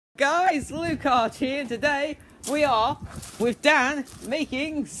guys, Luke Arch here. Today we are with Dan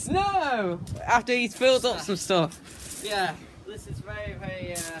making snow after he's filled up some stuff. Yeah, this is very,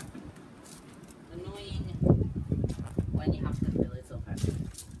 very annoying when you have to fill it up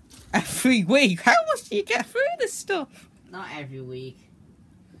Every week. How much do you get through this stuff? Not every week.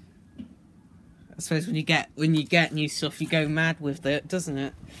 I suppose when you get new stuff, you go mad with it, doesn't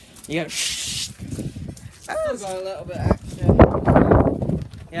it? You go shh. Still got a little bit extra.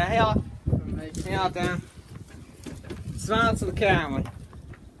 Yeah, here you are, Dan. Smile to the camera.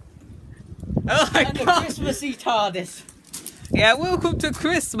 Oh my And the God! Christmassy TARDIS. Yeah, welcome to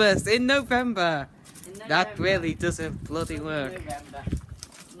Christmas in November. In November. That really doesn't bloody work. November.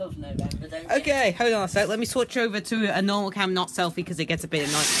 Love November, don't you? Okay, hold on a sec. Let me switch over to a normal cam, not selfie, because it gets a bit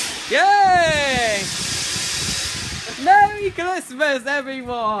annoying. Yay! Merry Christmas,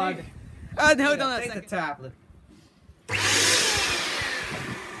 everyone! And hold on a second. Take the tablet.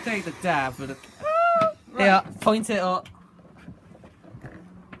 Take the tablet. Yeah, point it up.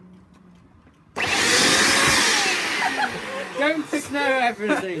 Don't snow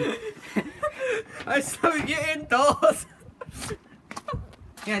everything. I saw you indoors.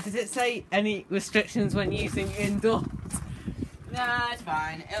 Yeah, does it say any restrictions when using indoors? Nah, it's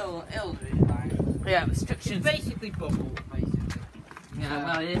fine. It'll do fine. Yeah, It's restrictions. basically bubble, basically. Yeah,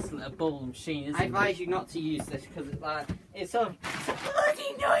 well, it isn't a bubble machine, is it? I advise you not to use this because it's a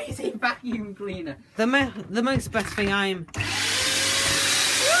bloody noisy vacuum cleaner. The most best thing I'm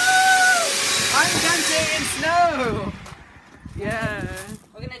dancing in snow. Yeah.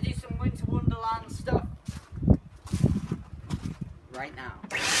 We're gonna do some Winter Wonderland stuff right now.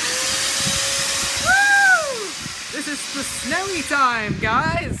 Woo! This is the snowy time,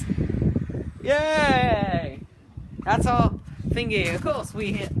 guys. Yay! That's our thingy. Of course,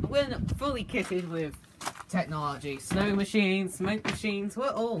 we're fully kitted with technology. Snow machines, smoke machines. We're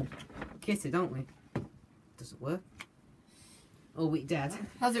all kitted, aren't we? Does it work? Or are we dead?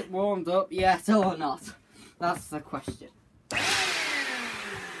 Has it warmed up yet or not? That's the question.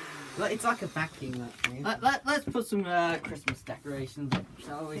 It's like a vacuum, that thing. Let's put some Christmas decorations up,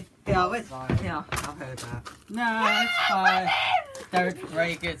 shall we? Yeah, Yeah, I've heard that. no, it's fine. Don't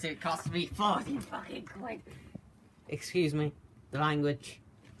break it. It cost me 40 fucking quid. Excuse me, the language.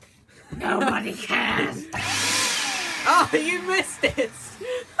 Nobody cares. Oh, you missed it!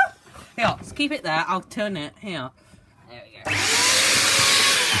 Here, just keep it there. I'll turn it. Here. There we go.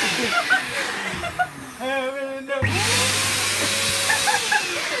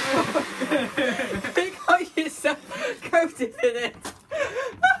 You got yourself coated in it.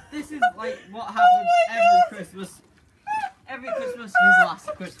 This is like what happens every Christmas. Every Christmas is last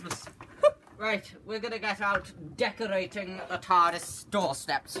Christmas. Right, we're gonna get out decorating the TARDIS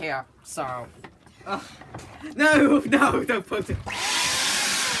doorsteps here. So, No, don't put it.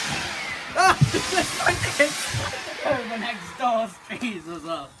 Oh, the next door's trees as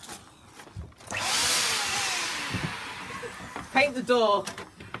well. Paint the door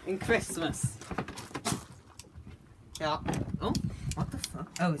in Christmas. Yeah. Oh, what the fuck?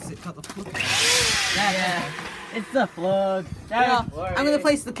 Oh, is it got the plug? Yeah, it's the plug. Yeah. Don't worry. I'm gonna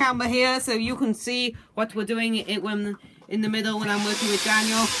place the camera here so you can see what we're doing it when in the middle when I'm working with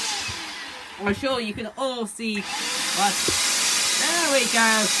Daniel. I'm sure you can all see what. There we go.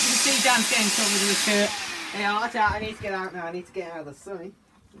 You can see Dan's getting covered with shirt. Yeah, watch out. I need to get out now. I need to get out of the sun.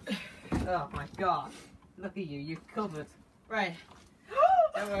 Oh my God. Look at you. You're covered. Right.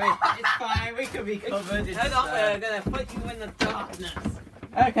 Don't worry, it's fine. We can be covered. in Hold on. snow. We're gonna put you in the darkness.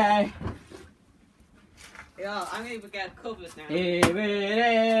 Okay. Yeah, I'm gonna get covered now. Here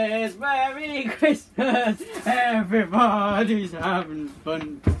it is, Merry Christmas! Everybody's having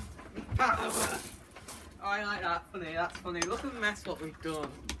fun. Oh, I like that. Funny. That's funny. Look at the mess what we've done.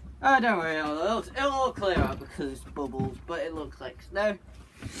 Oh, don't worry, it'll all clear up because it's bubbles, but it looks like snow.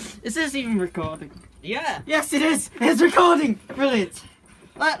 Is this even recording? Yeah. Yes, it is! It's recording! Brilliant!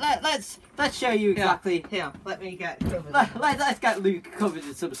 Let's show you exactly. Here, let me get covered. Let's get Luke covered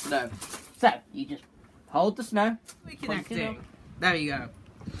in some snow. So, you just hold the snow. We can Point act it it. up. There you go.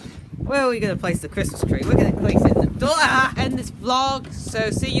 Where are we going to place the Christmas tree? We're going to place it in the door. End this vlog. So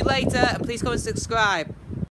see you later, and please comment and subscribe.